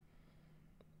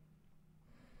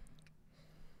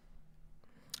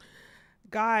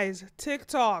Guys,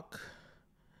 TikTok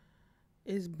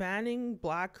is banning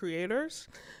black creators.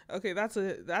 Okay,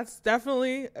 that's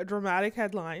definitely a dramatic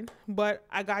headline, but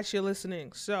I got you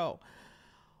listening. So,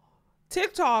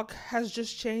 TikTok has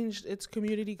just changed its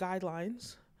community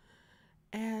guidelines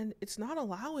and it's not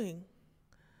allowing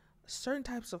certain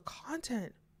types of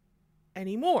content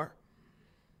anymore.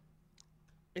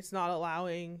 It's not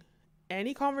allowing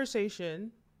any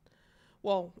conversation.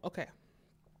 Well, okay.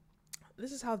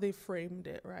 This is how they framed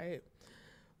it, right?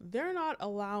 They're not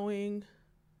allowing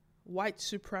white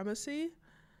supremacy,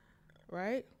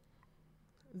 right?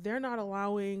 They're not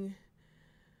allowing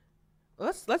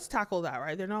let's tackle that,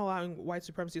 right? They're not allowing white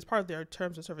supremacy as part of their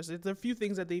terms of service. There's a few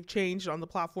things that they've changed on the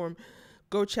platform.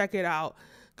 Go check it out.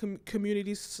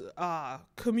 Community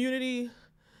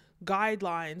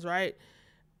guidelines, right?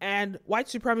 And white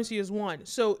supremacy is one.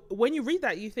 So when you read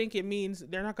that, you think it means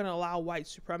they're not going to allow white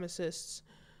supremacists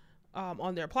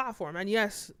on their platform. And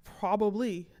yes,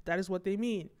 probably that is what they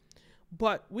mean.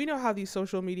 But we know how these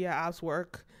social media apps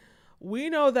work. We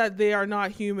know that they are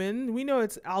not human. We know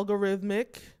it's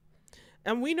algorithmic.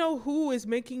 And we know who is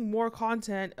making more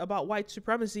content about white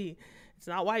supremacy. It's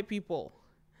not white people.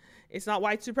 It's not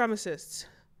white supremacists.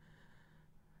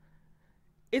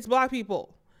 It's black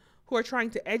people who are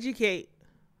trying to educate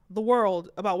the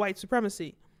world about white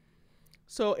supremacy.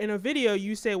 So in a video,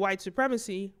 you say white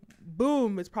supremacy,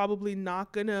 boom, it's probably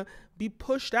not going to be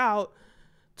pushed out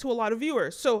to a lot of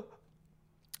viewers. So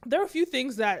there are a few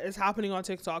things that is happening on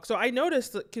TikTok. So I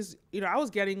noticed that because, I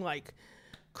was getting like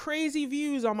crazy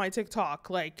views on my TikTok,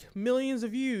 like millions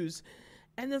of views.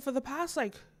 And then for the past,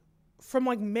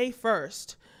 from May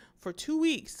 1st, for 2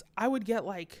 weeks, I would get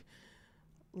like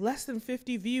less than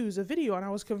 50 views a video. And I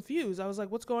was confused. I was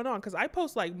like, what's going on? Because I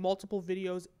post like multiple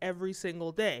videos every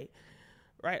single day,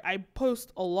 right? I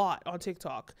post a lot on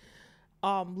TikTok.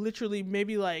 Literally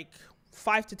maybe like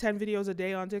 5 to 10 videos a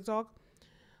day on TikTok.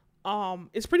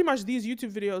 It's pretty much these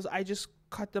YouTube videos. I just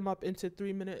cut them up into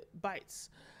 3-minute bites.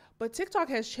 But TikTok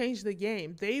has changed the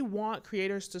game. They want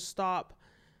creators to stop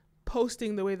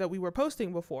posting the way that we were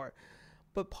posting before.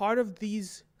 But part of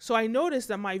these, so I noticed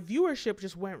that my viewership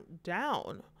just went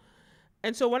down.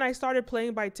 And so when I started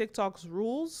playing by TikTok's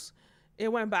rules,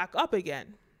 it went back up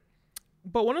again.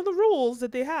 But one of the rules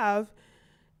that they have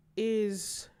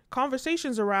is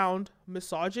conversations around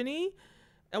misogyny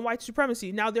and white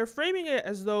supremacy. Now they're framing it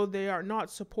as though they are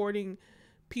not supporting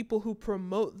people who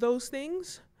promote those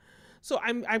things. So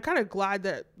I'm kind of glad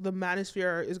that the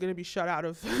manosphere is going to be shut out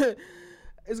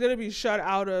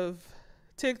of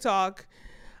TikTok.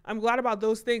 I'm glad about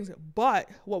those things, but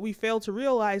what we fail to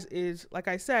realize is, like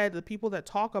I said, the people that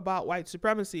talk about white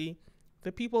supremacy,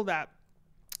 the people that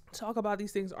talk about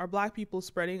these things are black people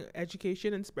spreading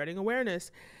education and spreading awareness.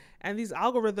 And these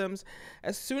algorithms,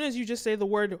 as soon as you just say the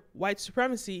word white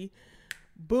supremacy,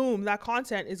 boom, that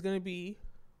content is going to be,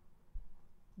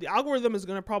 the algorithm is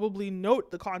going to probably note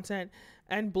the content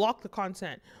and block the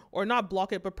content, or not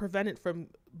block it, but prevent it from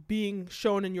being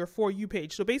shown in your For You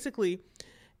page. So basically,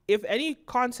 if any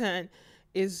content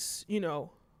is,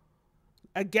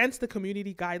 against the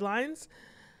community guidelines,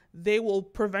 they will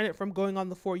prevent it from going on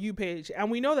the For You page. And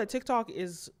we know that TikTok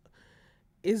is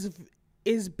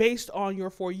based on your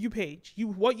For You page.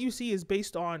 What you see is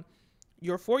based on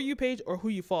your For You page or who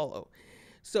you follow.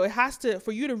 So it has to,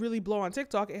 for you to really blow on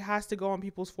TikTok, it has to go on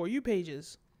people's For You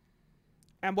pages.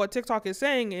 And what TikTok is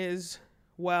saying is,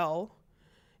 well,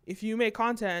 if you make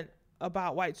content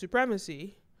about white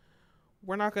supremacy,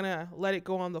 we're not going to let it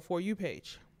go on the For You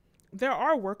page. There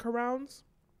are workarounds.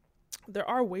 There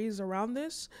are ways around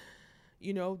this.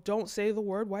 Don't say the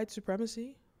word white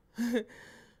supremacy.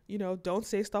 Don't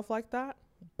say stuff like that.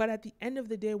 But at the end of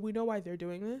the day, we know why they're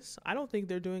doing this. I don't think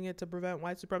they're doing it to prevent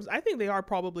white supremacy. I think they are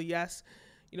probably, yes.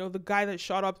 The guy that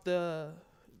shot up the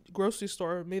grocery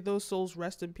store, may those souls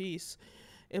rest in peace,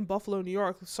 in Buffalo, New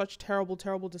York, such terrible,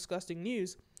 terrible, disgusting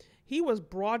news. He was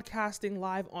broadcasting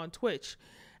live on Twitch.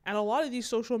 And a lot of these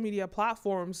social media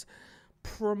platforms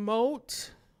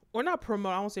promote, or not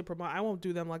promote, I won't say promote, I won't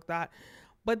do them like that,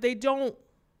 but they don't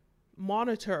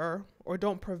monitor or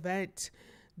don't prevent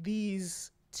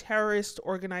these terrorist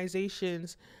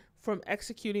organizations from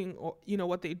executing,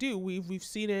 what they do. We've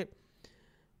seen it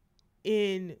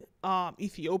in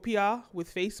Ethiopia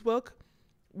with Facebook.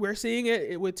 We're seeing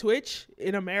it with Twitch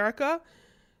in America.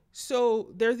 So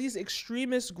there are these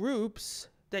extremist groups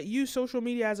that use social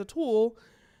media as a tool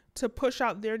to push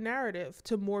out their narrative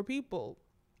to more people.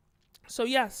 So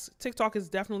yes, TikTok is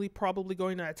definitely probably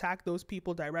going to attack those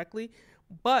people directly,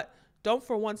 but don't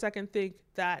for 1 second think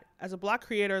that as a black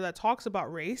creator that talks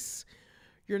about race,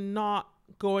 you're not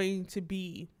going to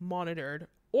be monitored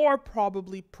or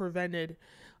probably prevented.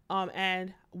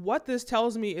 And what this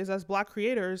tells me is, as Black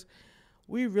creators,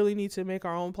 we really need to make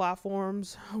our own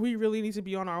platforms. We really need to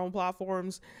be on our own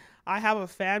platforms. I have a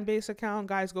Fanbase account.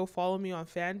 Guys, go follow me on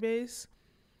Fanbase.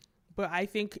 But I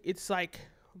think it's like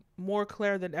more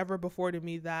clear than ever before to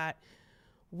me that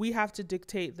we have to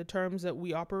dictate the terms that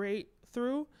we operate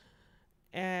through,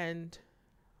 and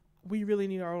we really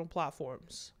need our own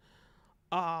platforms.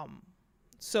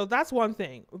 So that's one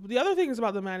thing. The other thing is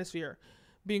about the Manosphere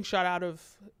being shut out of.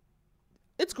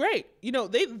 It's great. You know,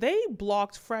 they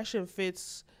blocked Fresh and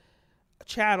Fit's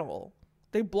channel.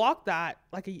 They blocked that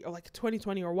like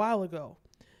 2020 or a while ago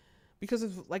because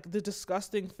of like the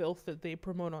disgusting filth that they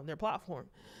promote on their platform.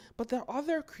 But there are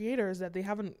other creators that they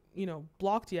haven't,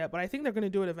 blocked yet, but I think they're going to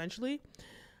do it eventually.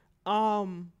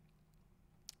 But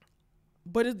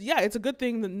it's a good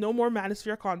thing that no more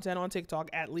Manosphere content on TikTok,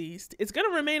 at least. It's going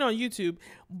to remain on YouTube,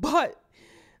 but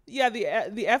yeah, the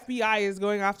FBI is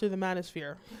going after the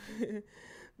Manosphere.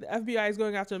 The FBI is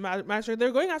going after the Manosphere.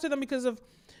 They're going after them because of,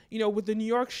 with the New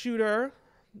York shooter,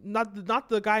 not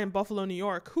the guy in Buffalo, New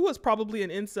York, who was probably an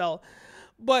incel,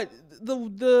 but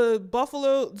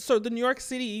the New York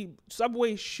City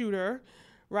subway shooter,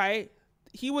 right?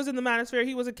 He was in the Manosphere.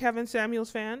 He was a Kevin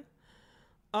Samuels fan.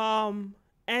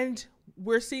 And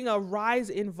we're seeing a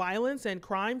rise in violence and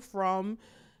crime from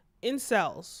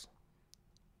incels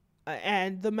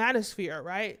and the Manosphere,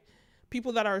 right?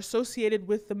 People that are associated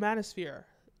with the Manosphere.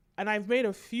 And I've made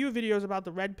a few videos about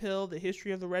the Red Pill, the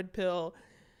history of the Red Pill,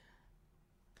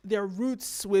 their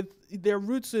roots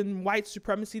in white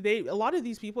supremacy. A lot of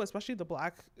these people, especially the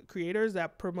Black creators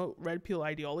that promote Red Pill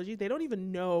ideology, they don't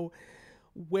even know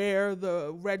where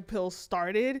the Red Pill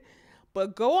started.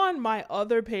 But go on my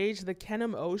other page, the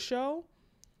Kenem O Show.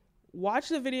 Watch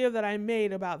the video that I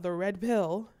made about the Red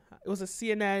Pill. It was a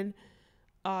CNN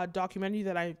documentary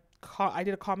that I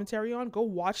did a commentary on. Go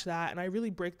watch that, and I really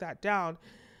break that down.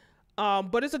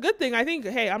 But it's a good thing. I think,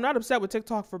 hey, I'm not upset with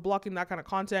TikTok for blocking that kind of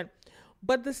content.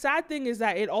 But the sad thing is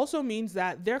that it also means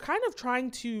that they're kind of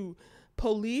trying to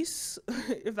police,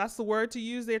 if that's the word to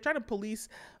use, they're trying to police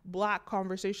Black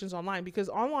conversations online, because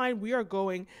online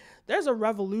there's a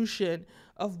revolution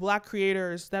of Black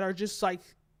creators that are just like,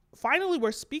 finally,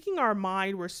 we're speaking our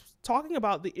mind. We're talking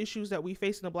about the issues that we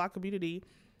face in the Black community.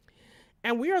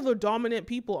 And we are the dominant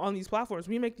people on these platforms.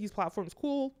 We make these platforms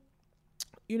cool.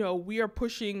 We are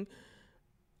pushing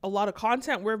a lot of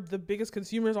content. We're the biggest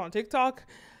consumers on TikTok.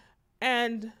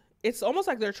 And it's almost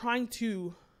like they're trying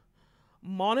to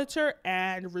monitor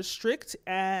and restrict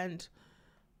and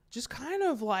just kind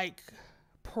of like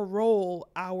parole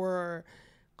our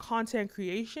content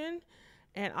creation.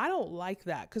 And I don't like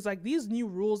that, because like these new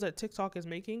rules that TikTok is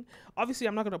making, obviously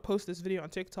I'm not going to post this video on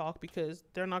TikTok because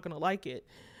they're not going to like it.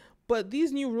 But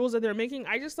these new rules that they're making,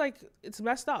 I just like, it's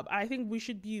messed up. I think we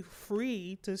should be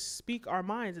free to speak our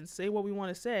minds and say what we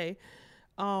want to say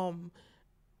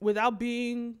without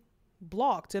being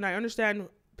blocked. And I understand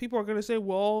people are going to say,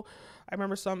 well, I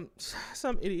remember some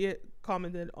idiot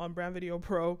commented on Brand Video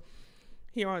Pro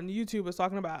here on YouTube, was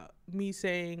talking about me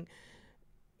saying,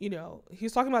 he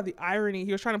was talking about the irony.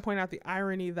 He was trying to point out the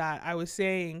irony that I was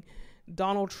saying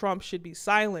Donald Trump should be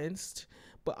silenced,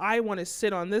 but I want to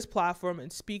sit on this platform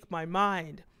and speak my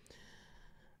mind.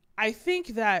 I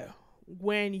think that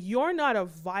when you're not a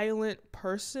violent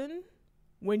person,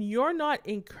 when you're not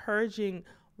encouraging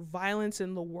violence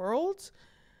in the world,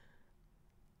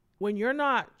 when you're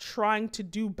not trying to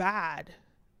do bad,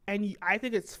 and I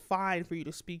think it's fine for you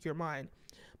to speak your mind.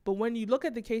 But when you look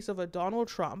at the case of a Donald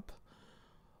Trump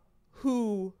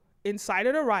who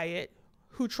incited a riot,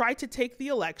 who tried to take the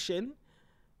election,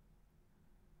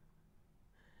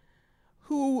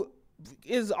 who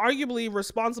is arguably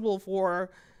responsible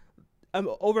for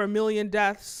over 1 million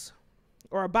deaths,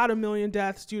 or about 1 million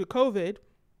deaths due to COVID,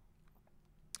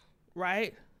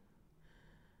 right?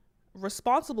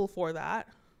 Responsible for that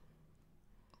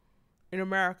in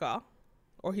America,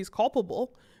 or he's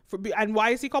culpable for. And why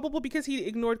is he culpable? Because he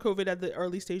ignored COVID at the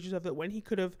early stages of it, when he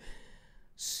could have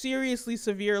seriously,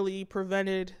 severely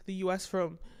prevented the U.S.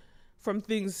 from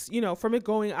things, from it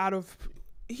going out of.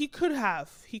 He could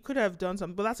have done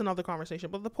something, but that's another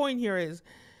conversation. But the point here is,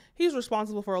 he's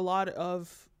responsible for a lot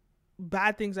of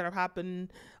bad things that have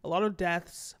happened, a lot of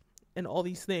deaths, and all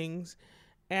these things.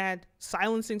 And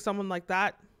silencing someone like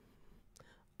that,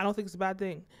 I don't think it's a bad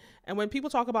thing. And when people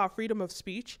talk about freedom of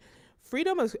speech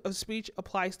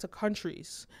applies to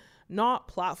countries, not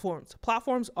platforms.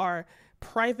 Platforms are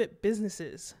private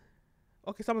businesses.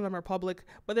 Okay, some of them are public,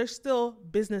 but they're still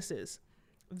businesses.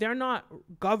 They're not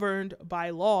governed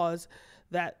by laws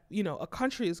that, you know, a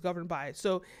country is governed by.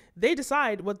 So they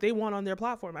decide what they want on their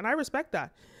platform. And I respect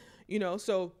that, you know.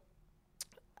 So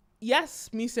yes,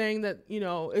 me saying that, you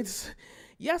know,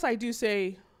 yes, I do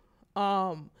say,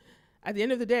 at the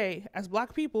end of the day, as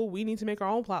Black people, we need to make our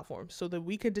own platform so that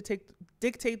we can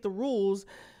dictate the rules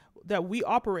that we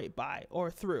operate by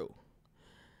or through.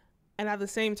 And at the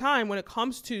same time, when it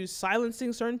comes to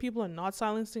silencing certain people and not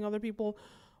silencing other people,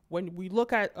 when we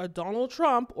look at a Donald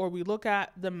Trump or we look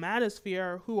at the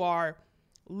manosphere who are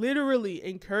literally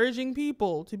encouraging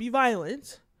people to be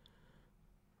violent,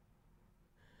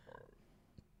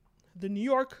 the New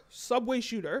York subway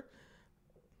shooter,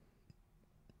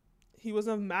 he was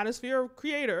a manosphere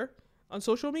creator on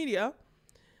social media.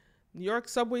 New York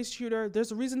subway shooter,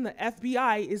 there's a reason the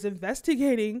FBI is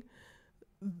investigating,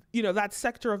 you know, that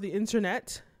sector of the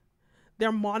internet.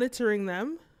 They're monitoring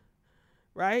them,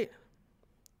 right?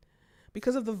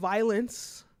 Because of the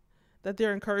violence that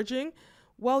they're encouraging.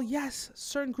 Well, yes,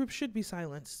 certain groups should be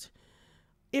silenced.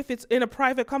 If it's in a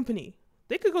private company,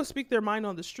 they could go speak their mind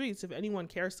on the streets if anyone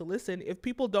cares to listen. If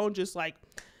people don't just like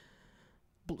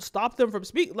stop them from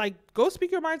go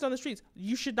speak your minds on the streets.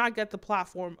 You should not get the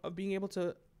platform of being able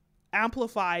to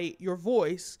amplify your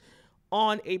voice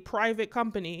on a private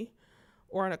company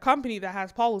or in a company that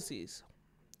has policies.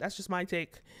 That's just my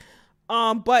take.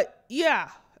 But yeah,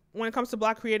 when it comes to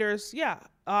Black creators,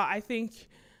 I think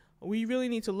we really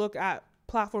need to look at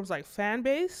platforms like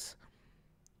Fanbase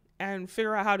and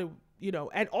figure out how to, you know,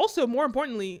 and also more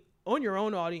importantly, own your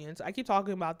own audience. I keep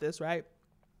talking about this, right?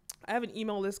 I have an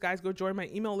email list, guys. Go join my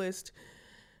email list.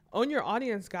 Own your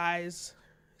audience, guys,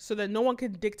 so that no one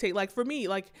can dictate. Like for me,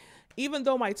 like even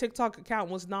though my TikTok account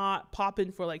was not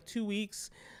popping for like 2 weeks,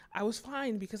 I was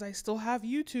fine because I still have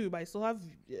YouTube. I still have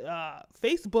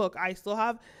Facebook. I still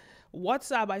have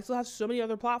WhatsApp. I still have so many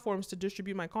other platforms to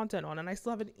distribute my content on, and I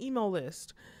still have an email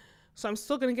list. So I'm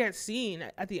still going to get seen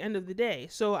at the end of the day.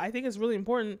 So I think it's really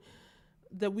important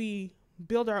that we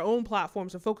build our own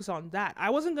platforms and focus on that.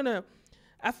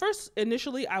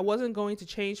 Initially, I wasn't going to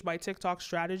change my TikTok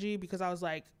strategy because I was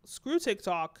like, screw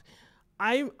TikTok.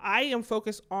 I am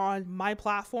focused on my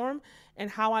platform and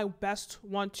how I best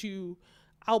want to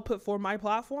output for my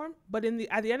platform. But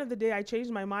at the end of the day, I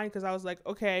changed my mind because I was like,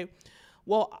 okay,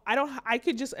 well, I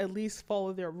could just at least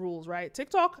follow their rules, right?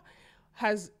 TikTok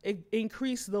has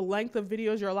increased the length of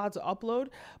videos you're allowed to upload,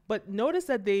 but notice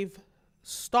that they've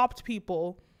stopped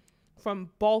people from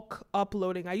bulk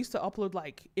uploading. I used to upload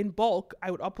like in bulk, I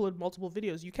would upload multiple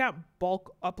videos. You can't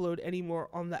bulk upload anymore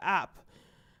on the app.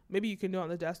 Maybe you can do it on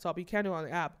the desktop. You can't do it on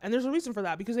the app. And there's a reason for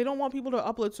that because they don't want people to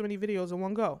upload so many videos in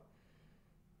one go.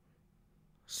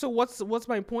 So what's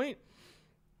my point?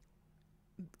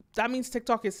 That means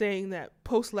TikTok is saying that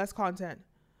post less content.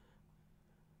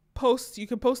 You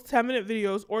can post 10-minute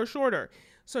videos or shorter.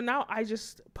 So now I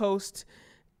just post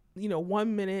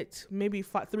 1 minute, maybe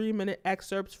 3-minute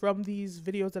excerpts from these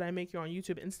videos that I make here on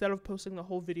YouTube instead of posting the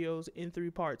whole videos in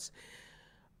 3 parts.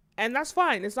 And that's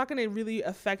fine. It's not going to really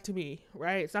affect me,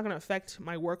 right? It's not going to affect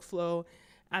my workflow.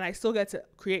 And I still get to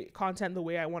create content the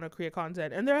way I want to create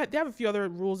content. And they have a few other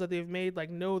rules that they've made. Like,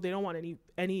 no, they don't want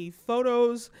any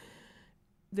photos.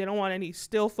 They don't want any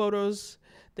still photos.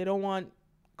 They don't want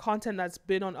content that's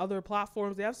been on other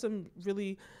platforms. They have some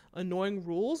really annoying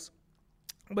rules.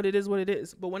 But it is what it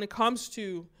is. But when it comes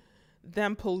to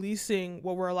them policing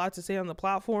what we're allowed to say on the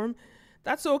platform,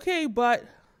 that's okay. But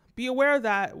be aware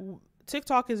that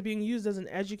TikTok is being used as an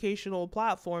educational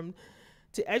platform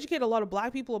to educate a lot of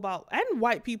Black people about, and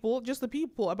white people, just the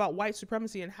people, about white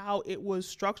supremacy and how it was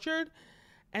structured.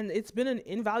 And it's been an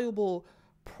invaluable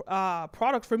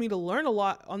product for me to learn a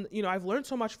lot on. I've learned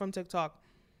so much from TikTok.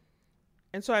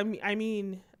 And so, I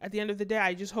mean, at the end of the day,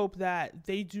 I just hope that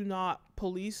they do not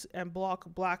police and block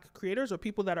Black creators or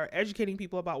people that are educating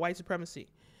people about white supremacy.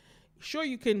 Sure,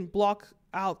 you can block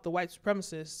out the white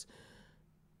supremacists,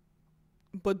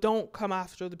 but don't come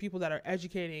after the people that are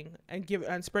educating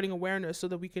and spreading awareness so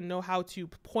that we can know how to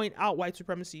point out white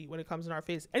supremacy when it comes in our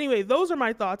face. Anyway, those are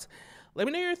my thoughts. Let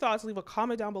me know your thoughts. Leave a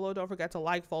comment down below. Don't forget to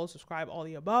like, follow, subscribe, all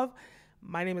the above.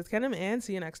 My name is Kenim, and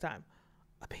see you next time.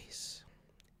 Peace.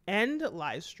 End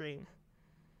live stream.